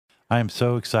I am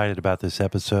so excited about this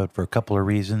episode for a couple of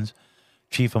reasons.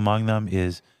 Chief among them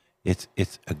is it's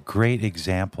a great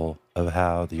example of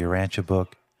how the Urantia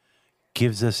book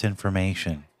gives us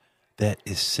information that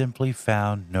is simply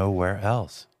found nowhere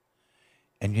else.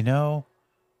 And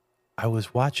I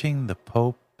was watching the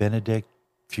Pope Benedict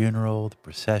funeral, the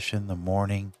procession, the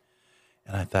mourning,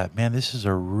 and I thought, man, this is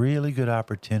a really good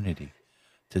opportunity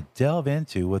to delve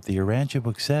into what the Urantia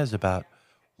book says about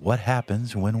what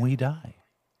happens when we die.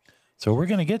 So we're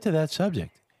going to get to that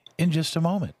subject in just a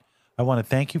moment. I want to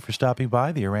thank you for stopping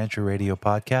by the Urantia Radio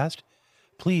podcast.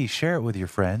 Please share it with your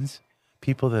friends,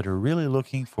 people that are really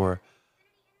looking for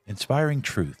inspiring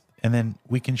truth, and then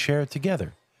we can share it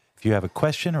together. If you have a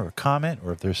question or a comment,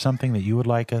 or if there's something that you would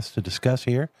like us to discuss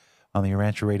here on the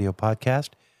Urantia Radio podcast,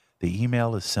 the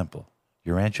email is simple,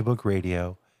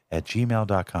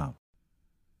 urantiabookradio@gmail.com.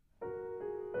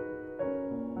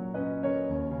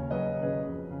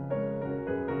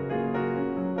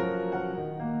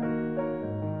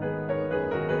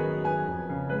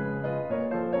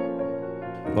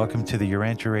 Welcome to the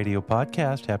Urantia Radio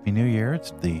podcast. Happy New Year.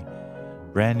 It's the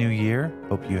brand new year.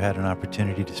 Hope you had an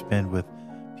opportunity to spend with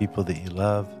people that you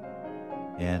love.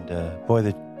 And boy,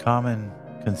 the common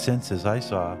consensus I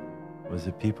saw was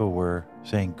that people were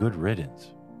saying good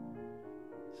riddance.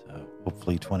 So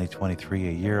hopefully 2023,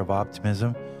 a year of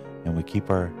optimism, and we keep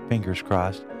our fingers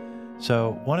crossed.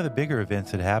 So one of the bigger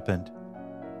events that happened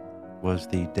was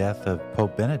the death of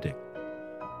Pope Benedict,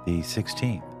 the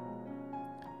 16th.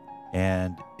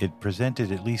 And it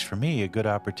presented, at least for me, a good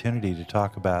opportunity to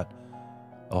talk about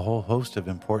a whole host of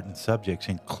important subjects,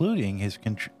 including his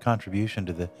contribution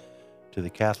to the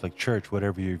Catholic Church,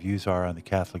 whatever your views are on the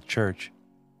Catholic Church.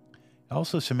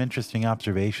 Also some interesting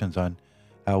observations on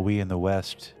how we in the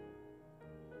West,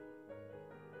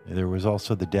 there was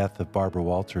also the death of Barbara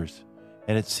Walters.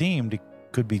 And it seemed, it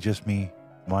could be just me,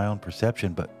 my own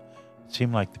perception, but it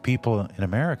seemed like the people in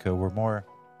America were more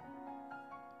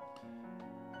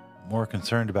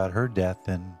concerned about her death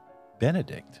than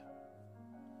Benedict.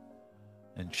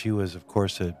 And she was, of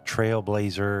course, a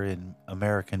trailblazer in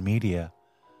American media.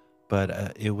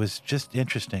 But it was just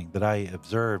interesting that I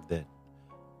observed that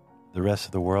the rest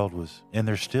of the world was, and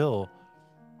they're still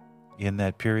in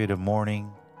that period of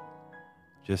mourning.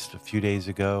 Just a few days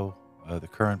ago, the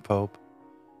current Pope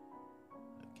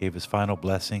gave his final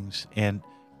blessings. And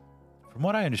from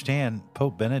what I understand,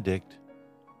 Pope Benedict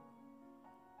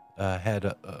had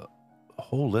a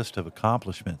whole list of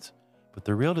accomplishments, but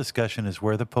the real discussion is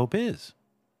where the Pope is.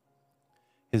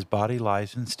 His body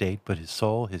lies in state, but his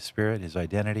soul, his spirit, his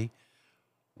identity,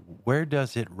 where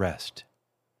does it rest?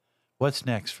 What's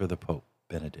next for the Pope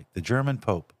Benedict, the German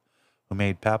Pope, who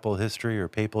made papal history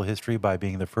by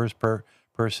being the first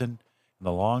person in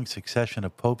the long succession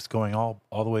of popes going all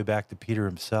the way back to Peter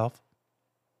himself,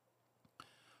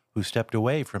 who stepped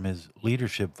away from his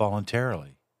leadership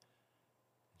voluntarily.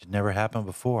 It never happened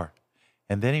before.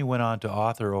 And then he went on to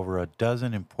author over a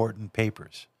dozen important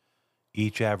papers,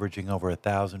 each averaging over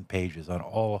 1,000 pages on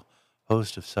all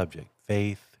host of subjects: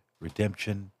 faith,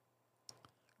 redemption,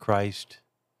 Christ,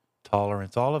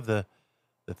 tolerance, all of the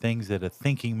things that a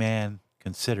thinking man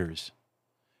considers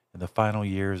in the final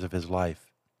years of his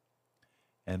life.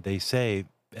 And they say,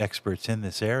 experts in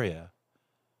this area,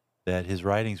 that his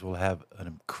writings will have an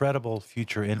incredible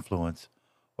future influence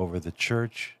over the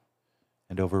church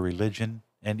and over religion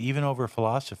and even over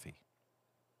philosophy.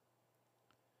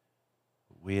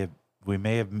 We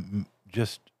may have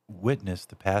just witnessed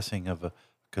the passing of a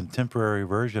contemporary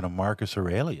version of Marcus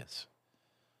Aurelius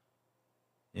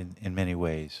in many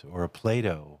ways, or a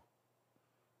Plato,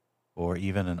 or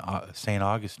even a St.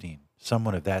 Augustine,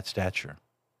 someone of that stature.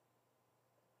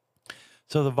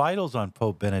 So the vitals on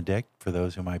Pope Benedict, for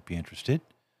those who might be interested: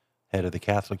 head of the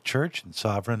Catholic Church and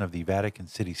sovereign of the Vatican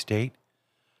City State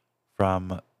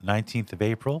from 19th of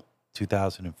April,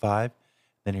 2005.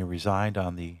 Then he resigned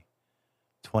on the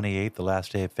 28th, the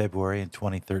last day of February in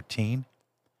 2013.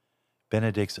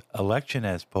 Benedict's election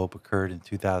as Pope occurred in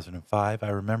 2005. I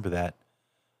remember that.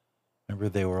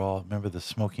 Remember the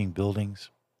smoking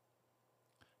buildings?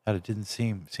 How it didn't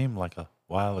seem like a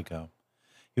while ago.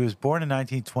 He was born in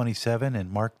 1927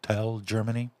 in Marktell,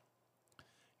 Germany.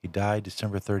 He died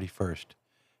December 31st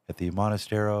at the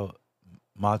Monastero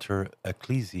Mater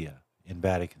Ecclesia in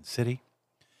Vatican City.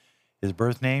 His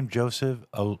birth name, Joseph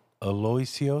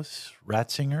Aloysius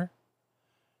Ratzinger.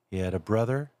 He had a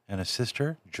brother and a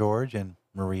sister, George and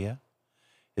Maria.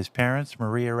 His parents,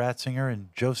 Maria Ratzinger and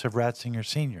Joseph Ratzinger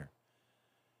Sr.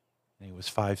 And he was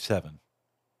 5'7".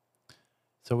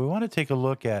 So we want to take a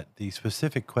look at the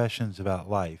specific questions about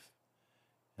life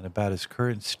and about his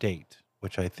current state,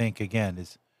 which I think, again,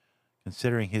 is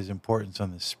Considering his importance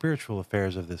on the spiritual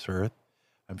affairs of this earth,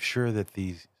 I'm sure that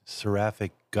the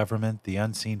seraphic government, the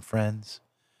unseen friends,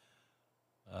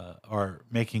 are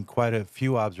making quite a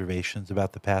few observations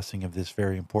about the passing of this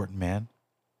very important man.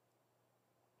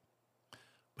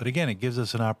 But again, it gives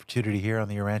us an opportunity here on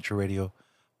the Urantia Radio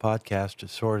podcast to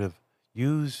sort of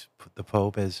use the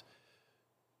Pope as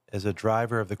a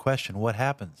driver of the question, what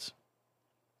happens?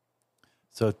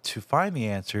 So to find the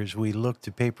answers, we look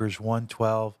to papers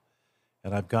 112,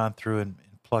 and I've gone through and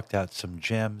plucked out some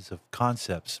gems of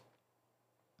concepts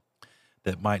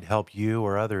that might help you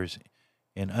or others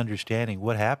in understanding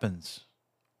what happens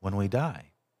when we die.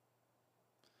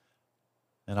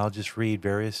 And I'll just read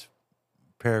various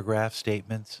paragraph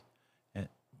statements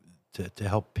to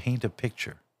help paint a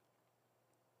picture.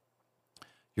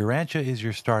 Urantia is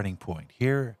your starting point.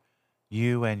 Here,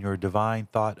 you and your divine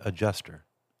thought adjuster,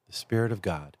 the Spirit of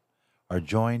God, are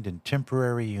joined in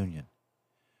temporary union.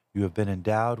 You have been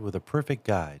endowed with a perfect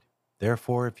guide.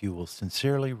 Therefore, if you will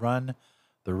sincerely run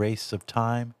the race of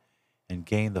time and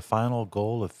gain the final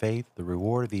goal of faith, the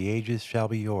reward of the ages shall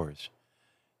be yours.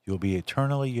 You will be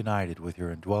eternally united with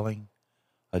your indwelling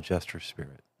adjuster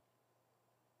spirit.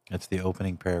 That's the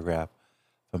opening paragraph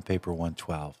from paper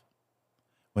 112.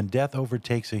 When death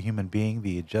overtakes a human being,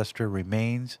 the adjuster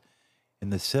remains in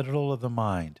the citadel of the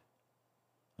mind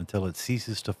until it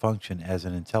ceases to function as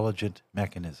an intelligent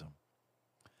mechanism.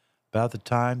 About the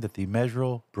time that the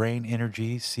measurable brain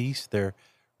energies cease their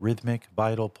rhythmic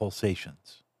vital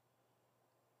pulsations.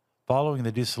 Following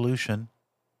the dissolution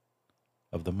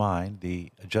of the mind,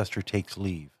 the adjuster takes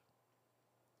leave.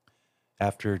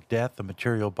 After death, the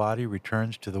material body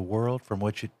returns to the world from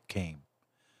which it came.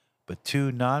 But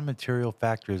two non-material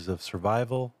factors of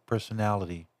survival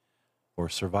personality or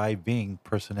surviving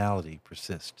personality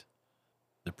persist.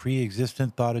 The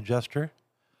pre-existent thought adjuster,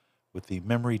 with the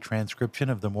memory transcription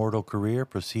of the mortal career,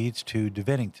 proceeds to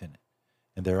Divinington,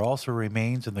 and there also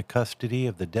remains in the custody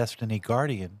of the destiny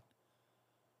guardian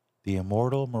the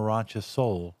immortal Morontia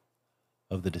soul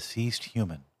of the deceased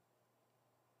human.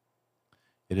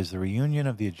 It is the reunion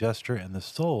of the adjuster and the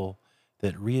soul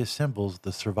that reassembles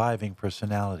the surviving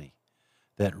personality,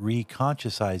 that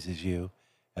reconsciousizes you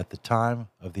at the time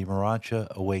of the Morontia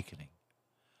awakening.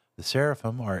 The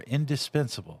seraphim are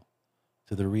indispensable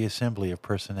to the reassembly of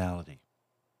personality.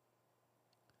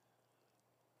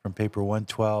 From paper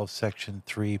 112, section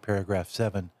 3, paragraph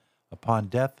 7, upon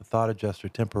death, the thought adjuster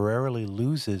temporarily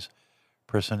loses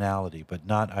personality, but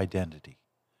not identity.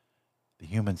 The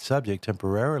human subject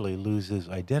temporarily loses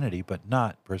identity, but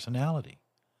not personality.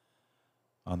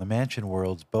 On the mansion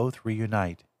worlds, both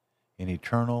reunite in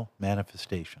eternal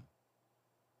manifestation.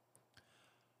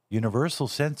 Universal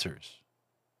censors,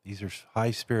 these are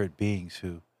high spirit beings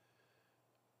who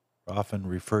are often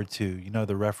referred to, you know,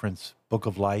 the reference Book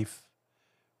of Life,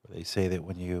 where they say that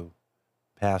when you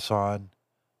pass on,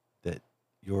 that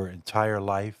your entire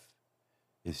life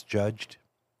is judged.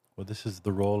 Well, this is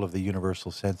the role of the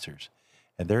universal censors.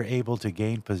 And they're able to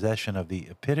gain possession of the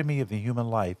epitome of the human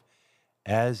life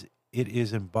as it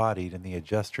is embodied in the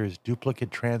adjuster's duplicate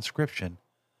transcription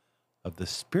of the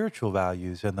spiritual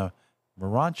values and the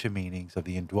Morontia meanings of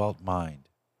the indwelt mind.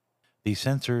 These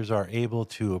censors are able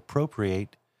to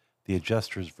appropriate the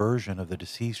adjuster's version of the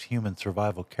deceased human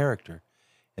survival character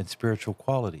and spiritual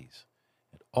qualities.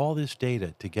 And all this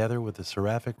data, together with the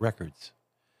seraphic records,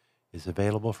 is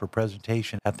available for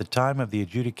presentation at the time of the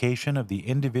adjudication of the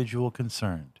individual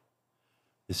concerned.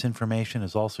 This information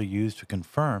is also used to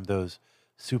confirm those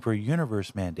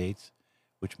super-universe mandates,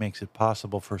 which makes it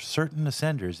possible for certain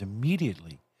ascenders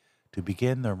immediately to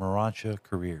begin their Morontia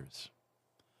careers.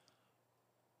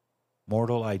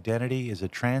 Mortal identity is a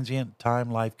transient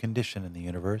time-life condition in the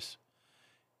universe.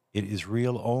 It is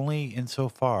real only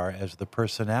insofar as the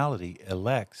personality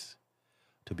elects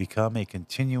to become a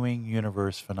continuing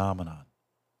universe phenomenon.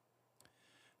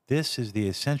 This is the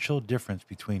essential difference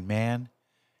between man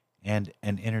and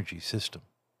an energy system.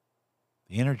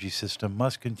 The energy system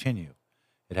must continue.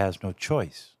 It has no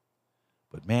choice.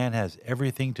 But man has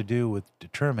everything to do with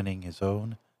determining his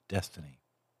own destiny.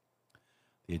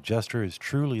 The adjuster is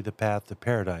truly the path to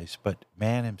paradise, but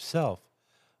man himself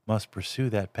must pursue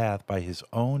that path by his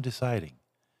own deciding,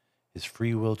 his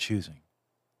free will choosing.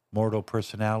 Mortal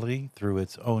personality, through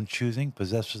its own choosing,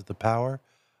 possesses the power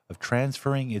of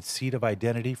transferring its seat of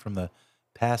identity from the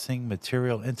passing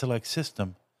material intellect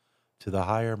system to the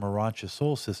higher Morontia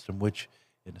soul system, which,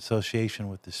 in association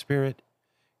with the spirit,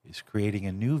 is creating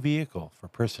a new vehicle for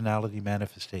personality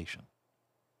manifestation.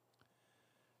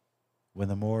 When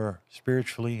the more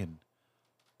spiritually and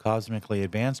cosmically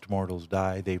advanced mortals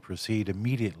die, they proceed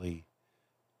immediately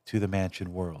to the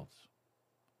mansion worlds.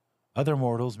 Other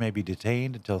mortals may be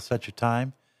detained until such a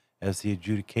time as the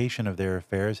adjudication of their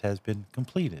affairs has been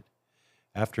completed,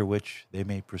 after which they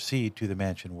may proceed to the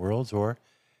mansion worlds, or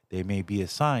they may be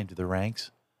assigned to the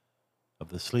ranks of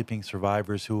the sleeping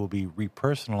survivors who will be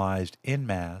repersonalized en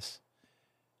masse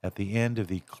at the end of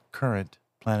the current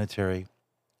planetary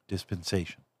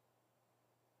dispensation.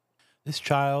 This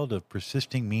child of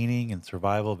persisting meaning and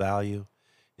survival value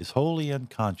is wholly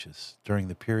unconscious during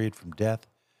the period from death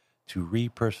to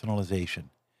repersonalization,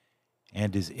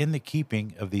 and is in the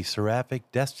keeping of the seraphic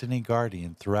destiny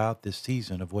guardian throughout this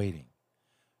season of waiting.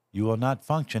 You will not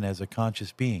function as a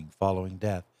conscious being following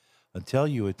death until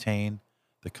you attain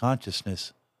the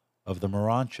consciousness of the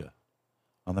Morontia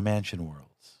on the mansion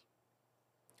worlds.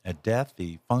 At death,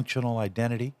 the functional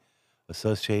identity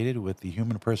associated with the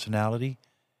human personality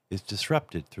is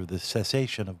disrupted through the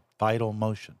cessation of vital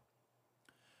motion.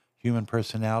 Human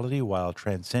personality, while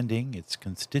transcending its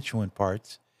constituent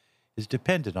parts, is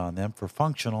dependent on them for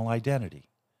functional identity.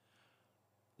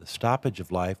 The stoppage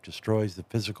of life destroys the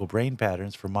physical brain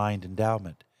patterns for mind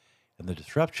endowment, and the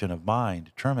disruption of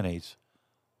mind terminates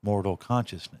mortal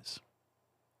consciousness.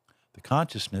 The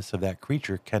consciousness of that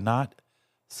creature cannot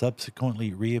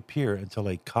subsequently reappear until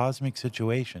a cosmic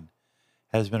situation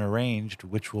has been arranged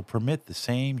which will permit the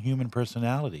same human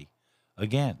personality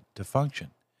again to function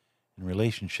in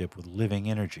relationship with living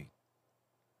energy.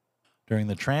 During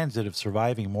the transit of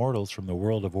surviving mortals from the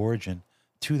world of origin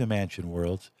to the mansion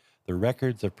worlds, the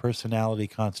records of personality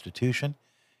constitution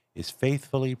is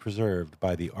faithfully preserved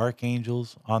by the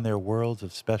archangels on their worlds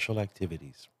of special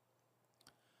activities.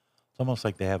 It's almost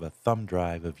like they have a thumb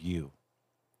drive of you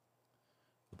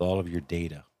with all of your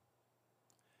data.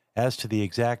 As to the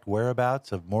exact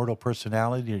whereabouts of mortal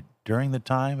personality during the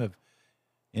time of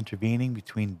intervening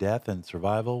between death and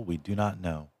survival, we do not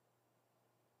know.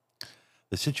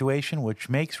 The situation which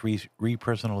makes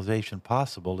repersonalization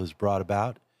possible is brought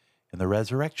about in the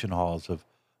resurrection halls of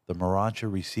the Morontia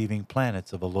receiving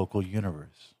planets of a local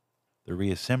universe. The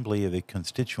reassembly of the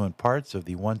constituent parts of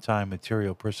the one-time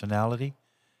material personality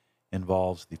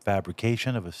involves the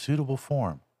fabrication of a suitable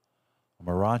form, a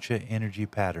Morontia energy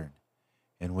pattern,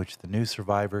 in which the new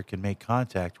survivor can make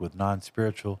contact with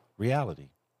non-spiritual reality.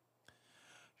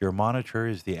 Your monitor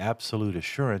is the absolute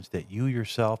assurance that you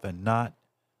yourself and not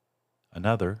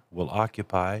another will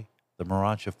occupy the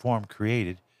Morontia form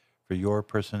created for your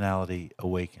personality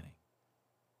awakening.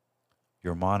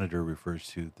 Your monitor refers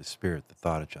to the spirit, the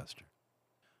thought adjuster.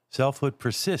 Selfhood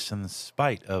persists in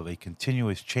spite of a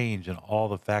continuous change in all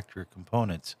the factor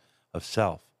components of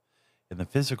self. In the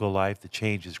physical life, the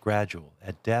change is gradual.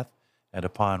 At death and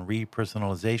upon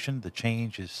repersonalization, the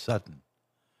change is sudden.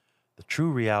 The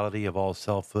true reality of all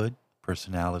selfhood,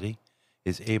 personality,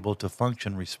 is able to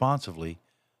function responsively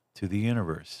to the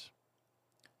universe.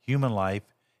 Human life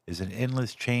is an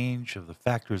endless change of the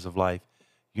factors of life,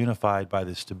 unified by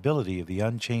the stability of the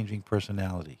unchanging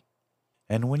personality.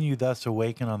 And when you thus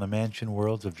awaken on the mansion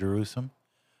worlds of Jerusalem,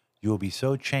 you will be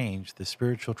so changed, the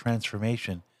spiritual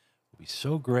transformation will be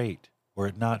so great, were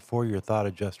it not for your thought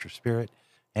adjuster spirit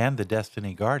and the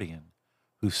destiny guardian,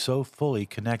 who so fully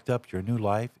connect up your new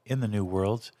life in the new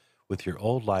worlds with your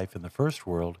old life in the first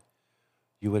world,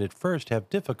 you would at first have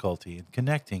difficulty in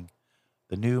connecting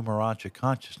the new Morontia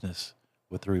consciousness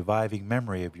with the reviving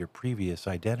memory of your previous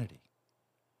identity.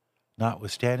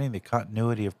 Notwithstanding the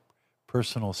continuity of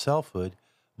personal selfhood,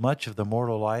 much of the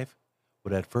mortal life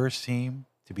would at first seem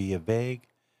to be a vague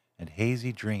and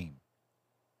hazy dream.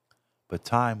 But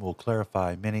time will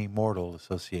clarify many mortal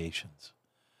associations.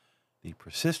 The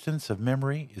persistence of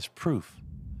memory is proof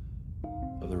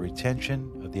of the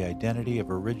retention of the identity of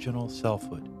original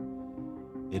selfhood.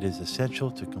 It is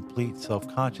essential to complete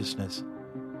self-consciousness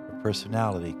of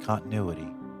personality, continuity,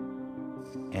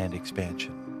 and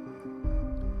expansion.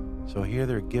 So here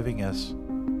they're giving us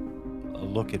a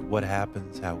look at what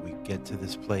happens, how we get to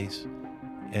this place,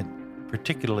 and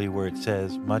particularly where it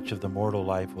says much of the mortal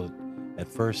life will at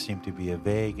first seem to be a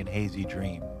vague and hazy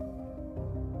dream,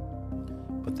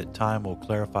 but that time will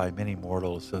clarify many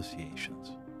mortal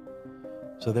associations.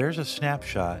 So there's a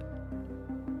snapshot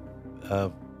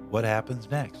of what happens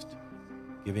next,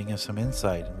 giving us some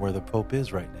insight in where the Pope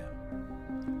is right now.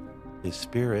 His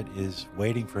spirit is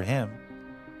waiting for him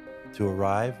to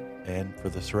arrive and for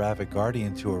the Seraphic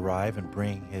Guardian to arrive and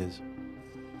bring his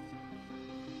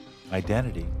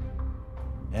identity.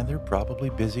 And they're probably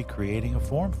busy creating a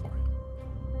form for him.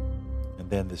 And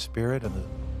then the spirit and the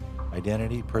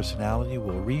identity, personality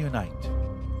will reunite.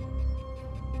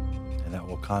 And that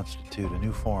will constitute a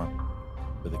new form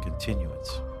for the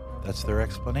continuance. That's their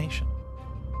explanation.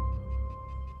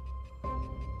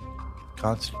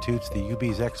 constitutes the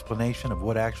UB's explanation of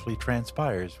what actually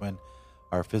transpires when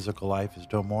our physical life is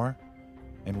no more,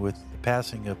 and with the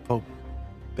passing of Pope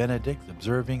Benedict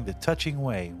observing the touching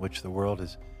way in which the world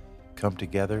has come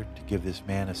together to give this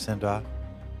man a send-off,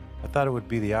 I thought it would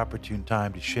be the opportune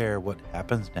time to share what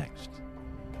happens next.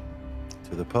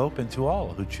 To the Pope and to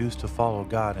all who choose to follow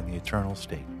God in the eternal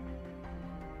state.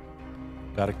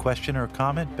 Got a question or a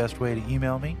comment? Best way to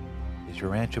email me is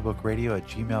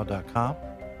yourranchabookradio@gmail.com.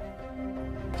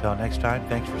 Until next time,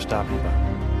 thanks for stopping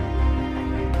by.